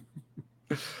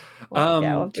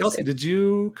Kelsey, did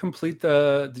you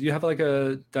have like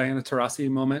a Diana Taurasi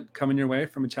moment coming your way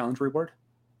from a challenge reward?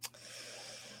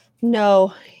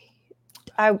 No,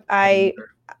 I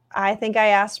think I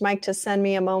asked Mike to send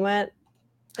me a moment.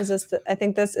 Is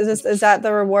that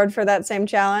the reward for that same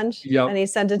challenge? Yep. And he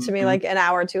sent it to me like an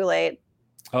hour too late,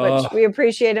 which we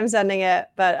appreciate him sending it,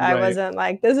 but I wasn't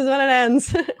like, this is when it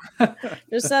ends.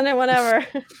 Just send it whenever.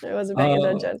 I wasn't paying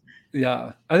attention.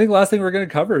 Yeah. I think the last thing we're going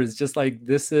to cover is just like,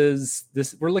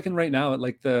 we're looking right now at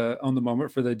like on the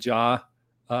moment for the JAW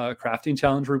crafting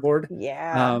challenge reward.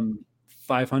 Yeah.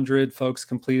 500 folks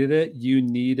completed it. You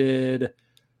needed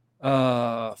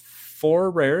 4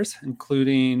 rares,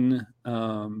 including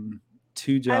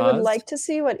 2 JAWs. I would like to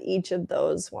see what each of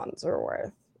those ones were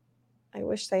worth. I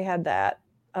wish they had that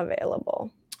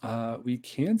available. We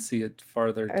can see it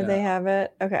farther down. They have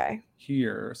it? Okay.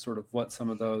 Here, sort of what some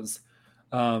of those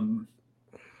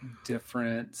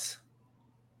different,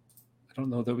 I don't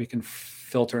know that we can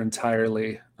filter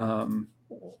entirely.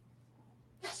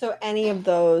 So any of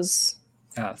those.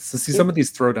 Yeah. So see, some of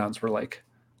these throwdowns were like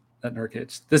at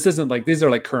Nurkic. This isn't like, these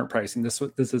are like current pricing. This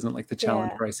isn't like the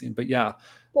challenge pricing, but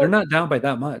they're not down by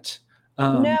that much.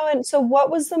 No. And so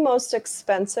what was the most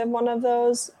expensive one of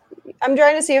those? I'm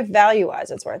trying to see if value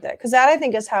wise it's worth it. Cause that I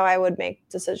think is how I would make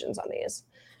decisions on these.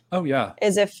 Oh yeah.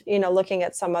 Is if, looking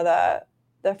at some of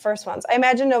the first ones. I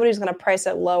imagine nobody's going to price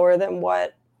it lower than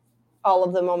what all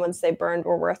of the moments they burned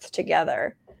were worth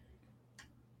together.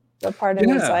 But part of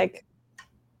me is like,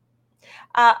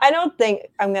 I don't think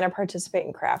I'm going to participate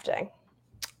in crafting.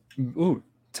 Ooh,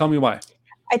 tell me why.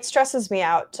 It stresses me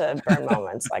out to burn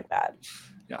moments like that.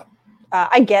 Yeah.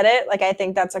 I get it. Like, I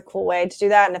think that's a cool way to do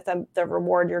that. And if the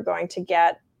reward you're going to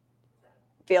get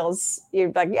feels,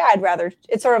 you're like, yeah, I'd rather,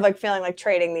 it's sort of like feeling like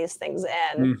trading these things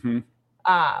in.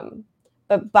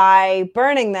 But by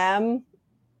burning them,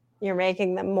 you're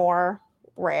making them more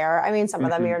rare. I mean, some of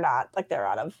them you're not, like, they're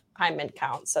out of high mint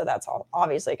count. So that's all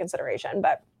obviously a consideration.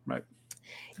 But right.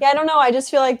 Yeah, I don't know. I just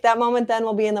feel like that moment then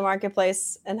will be in the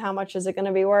marketplace, and how much is it going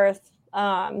to be worth?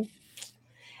 If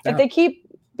they keep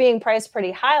being priced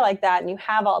pretty high like that and you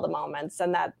have all the moments,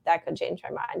 then that could change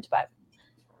my mind. But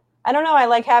I don't know. I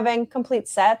like having complete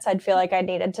sets. I'd feel like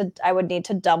I would need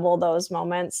to double those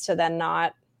moments to then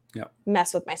not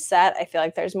mess with my set. I feel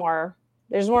like there's more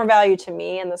value to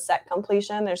me in the set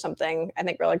completion. There's something I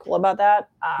think really cool about that.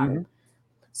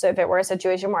 So if it were a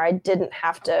situation where I didn't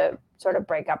have to sort of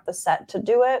break up the set to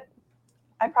do it,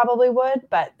 I probably would,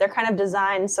 but they're kind of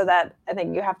designed so that I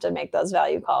think you have to make those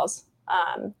value calls.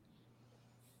 And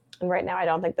right now I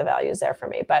don't think the value is there for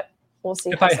me, but we'll see.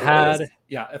 If I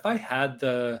had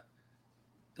the,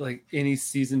 like, any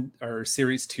season or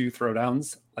series 2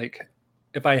 throwdowns, like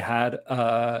if I had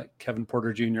Kevin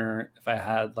Porter Jr., if I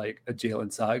had like a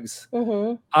Jalen Suggs,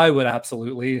 I would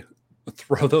absolutely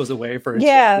throw those away for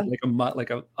like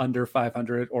a under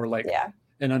 500 or like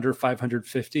an under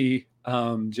 550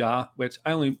 Ja, which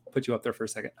I only put you up there for a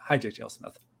second. Hi, JTL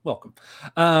Smith, welcome.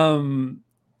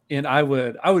 And I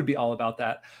would be all about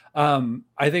that.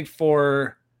 I think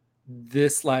for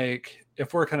this, like,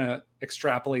 if we're kind of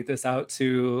extrapolate this out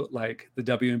to like the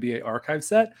WNBA archive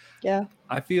set,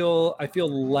 I feel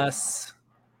less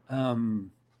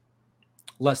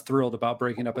thrilled about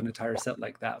breaking up an entire set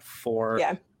like that for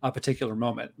a particular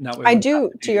moment. Now, I do,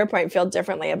 to your point, feel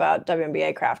differently about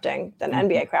WNBA crafting than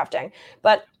NBA crafting.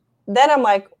 But then I'm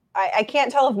like, I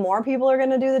can't tell if more people are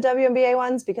going to do the WNBA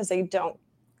ones because they don't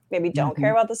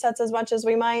care about the sets as much as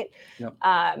we might.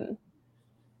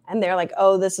 And they're like,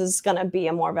 oh, this is going to be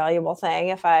a more valuable thing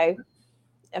if I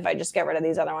just get rid of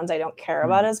these other ones I don't care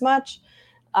about as much.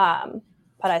 But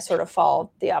I sort of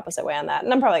fall the opposite way on that.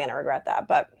 And I'm probably going to regret that.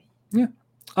 But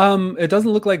it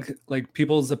doesn't look like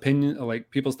people's opinion, like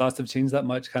people's thoughts have changed that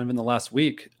much kind of in the last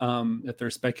week. If they're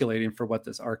speculating for what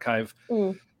this archive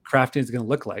crafting is going to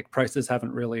look like, prices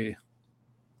haven't really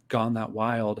gone that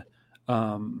wild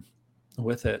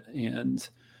with it. And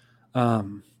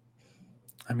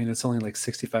I mean, it's only like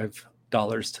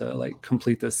 $65 to like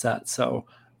complete this set. So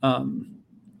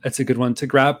it's a good one to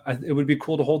grab. It would be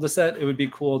cool to hold the set. It would be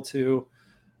cool to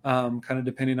kind of,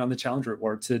 depending on the challenge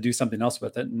reward, to do something else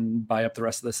with it and buy up the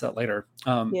rest of the set later.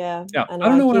 I don't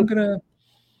know what I'm gonna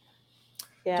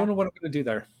do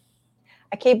there.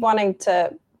 I keep wanting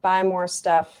to buy more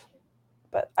stuff,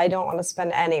 but I don't want to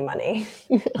spend any money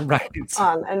right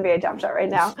on NBA Top Shot right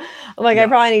now. Like, I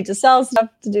probably need to sell stuff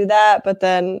to do that, but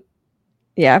then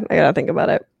I gotta think about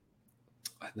it.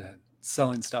 And then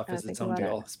selling stuff is its own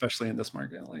deal, especially in this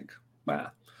market. Like,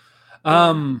 wow.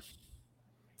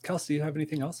 Kelsey, do you have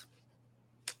anything else?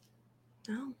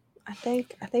 No, I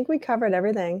think we covered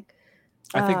everything.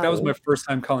 I think that was my first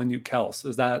time calling you Kels.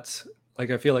 Is that,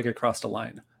 like, I feel like it crossed a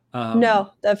line?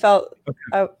 No, that felt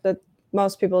that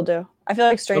most people do. I feel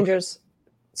like strangers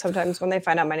sometimes when they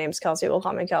find out my name's Kelsey will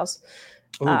call me Kels.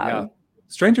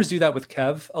 Strangers do that with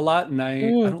Kev a lot, and I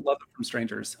don't love it from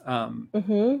strangers. It's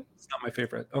not my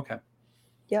favorite. Okay.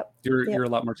 Yep. You're a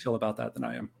lot more chill about that than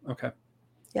I am. Okay.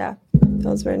 Yeah, that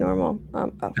was very normal.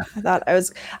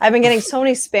 I've been getting so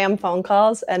many spam phone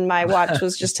calls, and my watch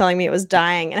was just telling me it was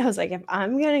dying. And I was like, if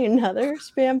I'm getting another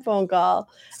spam phone call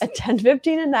at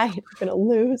 10:15 at night, I'm gonna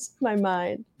lose my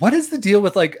mind. What is the deal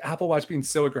with like Apple Watch being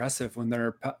so aggressive when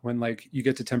like you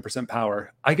get to 10%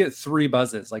 power? I get 3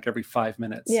 buzzes like every 5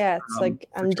 minutes. Yeah, it's like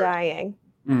I'm dying.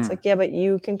 It's like, yeah, but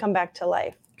you can come back to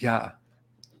life. Yeah,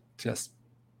 just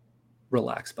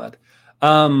relax, bud.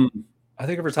 I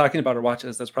think if we're talking about our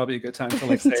watches, that's probably a good time to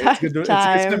like say it's good to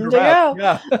wrap.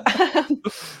 Yeah.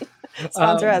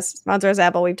 Sponsor us,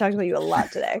 Apple. We've talked about you a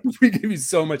lot today. We give you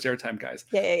so much airtime, guys.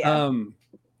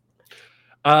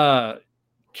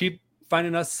 Keep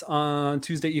finding us on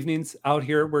Tuesday evenings out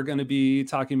here. We're going to be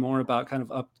talking more about kind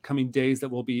of upcoming days that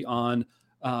will be on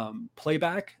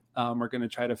playback. We're going to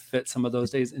try to fit some of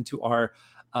those days into our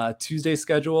Tuesday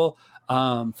schedule.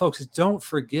 Folks, don't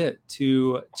forget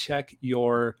to check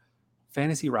your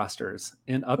fantasy rosters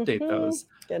and update those.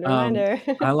 Good reminder.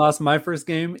 I lost my first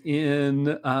game in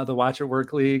the Watch at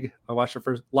Work League. I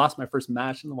lost my first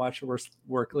match in the Watch at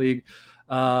Work League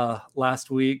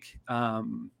last week.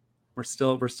 We're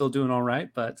still doing all right,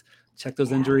 but check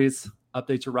those injuries,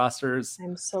 update your rosters.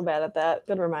 I'm so bad at that.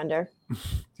 Good reminder. Do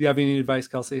you have any advice,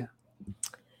 Kelsey?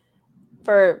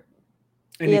 For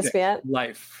Anything, ESPN?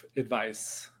 life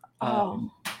advice.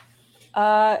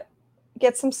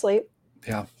 Get some sleep.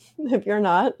 Yeah. If you're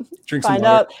not, Drink find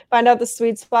some water. find out the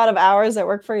sweet spot of hours that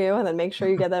work for you, and then make sure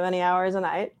you get that many hours a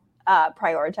night.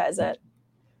 Prioritize it.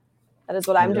 That is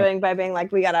what I'm doing by being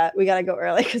like, we gotta go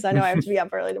early because I know I have to be up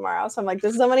early tomorrow. So I'm like,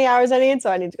 this is how many hours I need,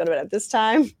 so I need to go to bed at this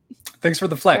time. Thanks for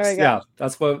the flex. Yeah,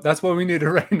 that's what we need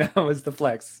right now is the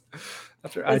flex.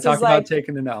 After I talk about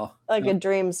taking an L. Like a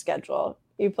dream schedule.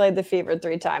 You played the Fever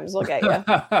 3 times. We'll get you.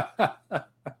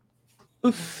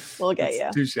 We'll get you.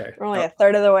 Touche. We're only a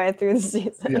third of the way through the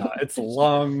season. Yeah, it's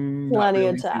long. Plenty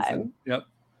of time. Season. Yep.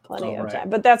 Plenty of time.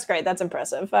 But that's great. That's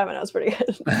impressive. 5-0 is pretty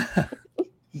good.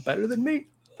 Better than me.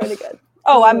 Pretty good.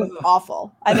 Oh, I'm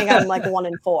awful. I think I'm like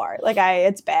 1-4. Like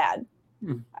it's bad.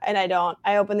 And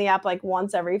I open the app like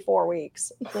once every 4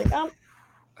 weeks. It's like,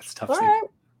 that's tough. All right.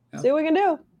 Yeah. See what we can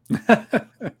do.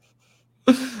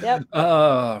 Yep.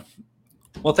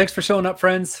 Well, thanks for showing up,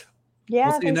 friends. Yeah.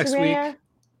 We'll see you next week.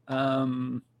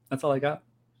 That's all I got.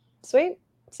 Sweet.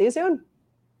 See you soon.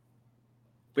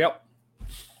 Yep.